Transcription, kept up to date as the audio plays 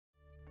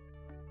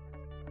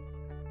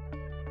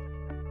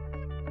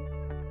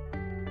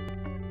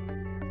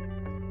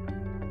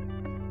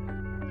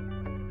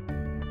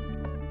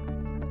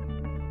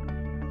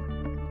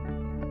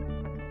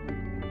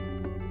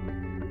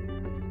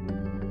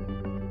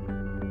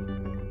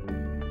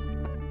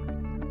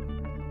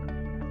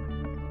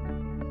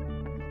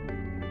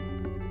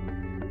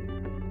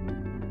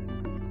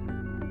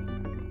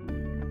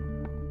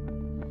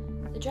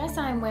dress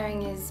I'm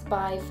wearing is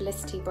by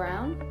Felicity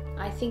Brown.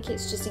 I think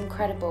it's just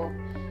incredible.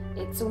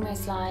 It's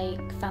almost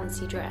like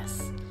fancy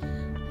dress.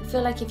 I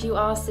feel like if you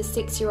ask the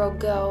 6-year-old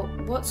girl,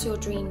 what's your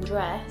dream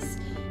dress?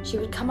 She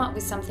would come up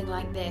with something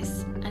like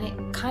this, and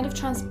it kind of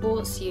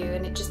transports you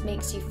and it just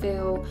makes you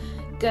feel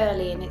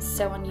girly, and it's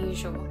so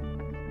unusual.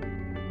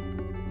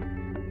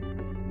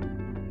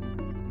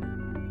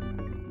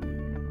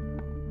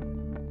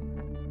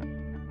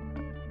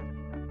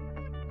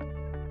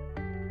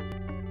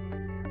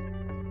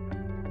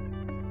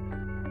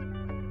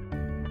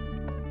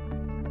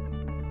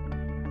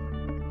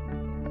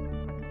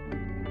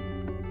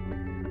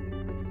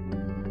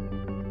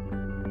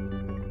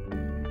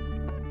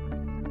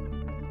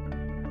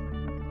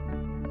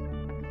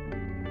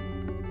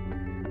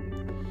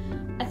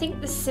 I think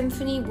the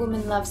Symphony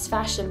woman loves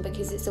fashion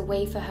because it's a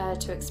way for her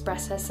to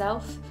express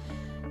herself.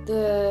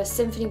 The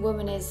Symphony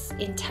woman is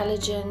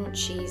intelligent,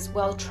 she's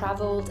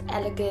well-travelled,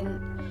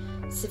 elegant,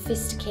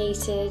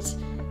 sophisticated,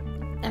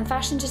 and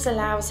fashion just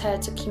allows her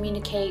to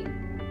communicate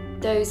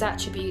those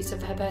attributes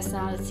of her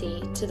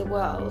personality to the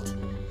world.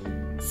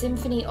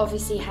 Symphony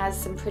obviously has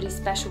some pretty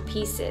special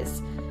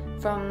pieces,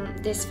 from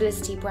this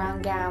Felicity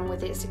Brown gown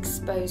with its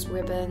exposed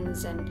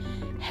ribbons and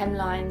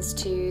hemlines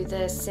to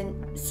the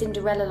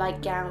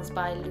Cinderella-like gowns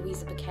by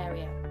Louisa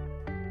Beccaria.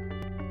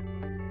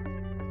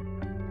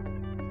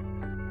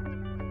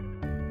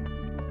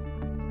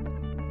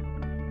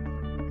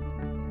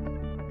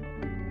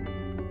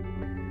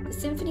 The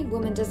Symphony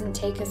woman doesn't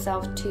take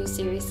herself too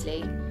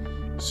seriously.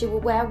 She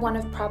will wear one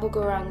of Prabal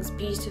Gurung's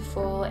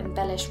beautiful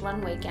embellished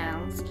runway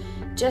gowns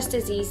just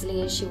as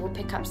easily as she will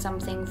pick up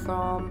something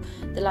from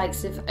the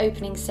likes of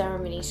Opening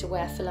Ceremony to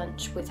wear for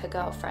lunch with her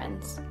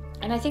girlfriends.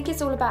 And I think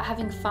it's all about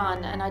having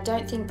fun, and I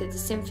don't think that the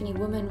Symphony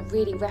woman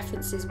really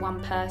references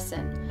one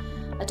person.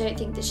 I don't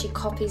think that she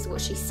copies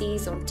what she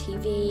sees on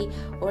TV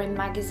or in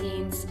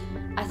magazines.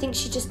 I think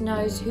she just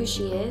knows who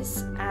she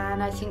is,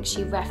 and I think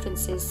she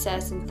references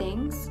certain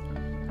things.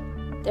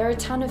 There are a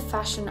ton of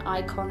fashion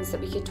icons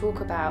that we could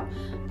talk about,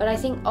 but I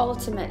think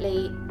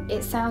ultimately,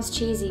 it sounds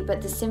cheesy,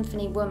 but the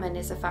Symphony woman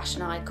is a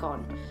fashion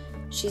icon.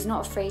 She's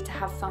not afraid to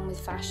have fun with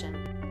fashion.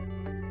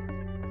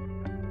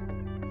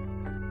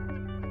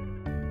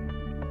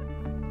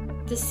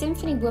 The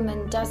Symphony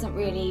woman doesn't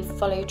really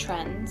follow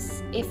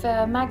trends. If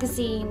a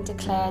magazine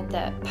declared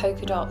that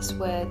polka dots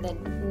were the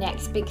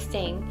next big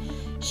thing,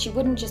 she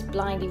wouldn't just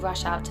blindly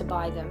rush out to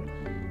buy them.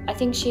 I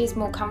think she is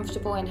more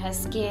comfortable in her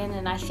skin,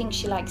 and I think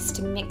she likes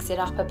to mix it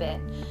up a bit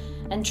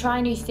and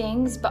try new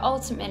things, but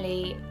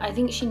ultimately I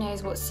think she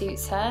knows what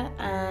suits her,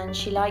 and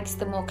she likes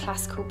the more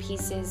classical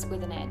pieces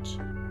with an edge.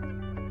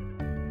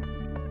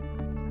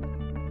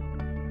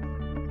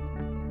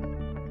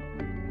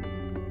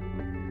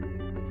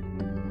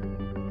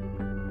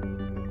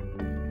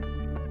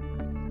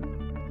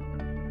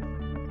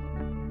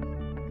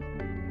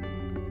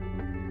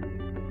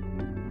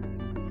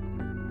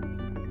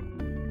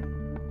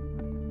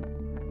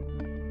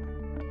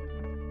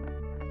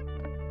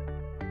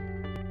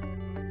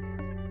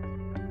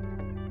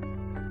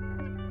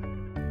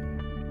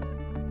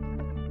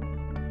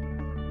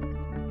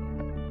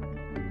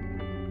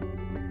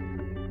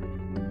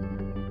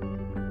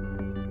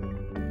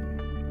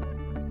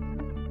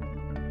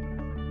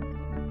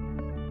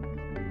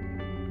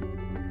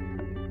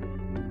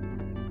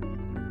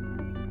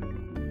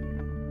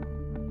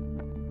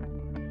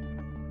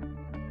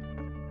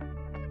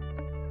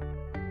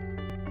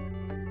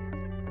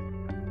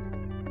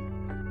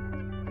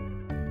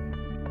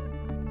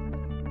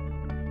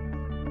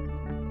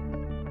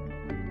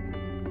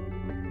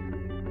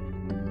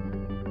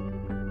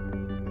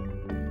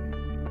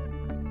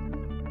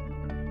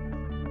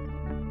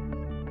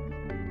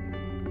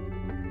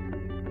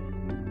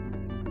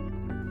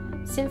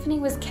 Symphony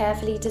was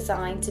carefully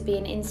designed to be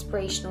an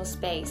inspirational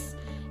space.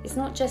 It's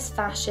not just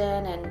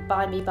fashion and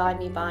buy me, buy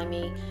me, buy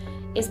me.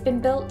 It's been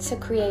built to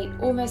create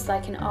almost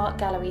like an art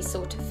gallery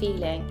sort of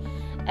feeling.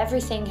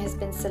 Everything has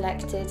been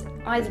selected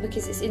either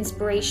because it's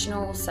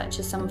inspirational, such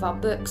as some of our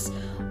books,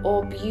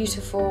 or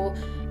beautiful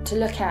to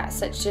look at,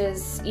 such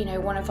as,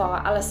 one of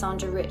our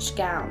Alessandra Rich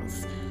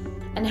gowns.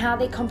 And how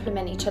they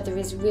complement each other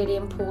is really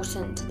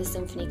important to the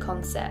Symphony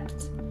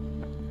concept.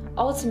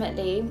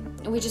 Ultimately,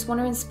 we just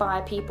want to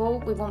inspire people.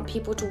 We want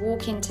people to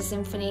walk into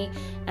Symphony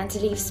and to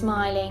leave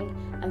smiling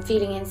and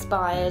feeling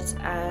inspired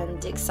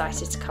and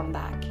excited to come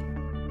back.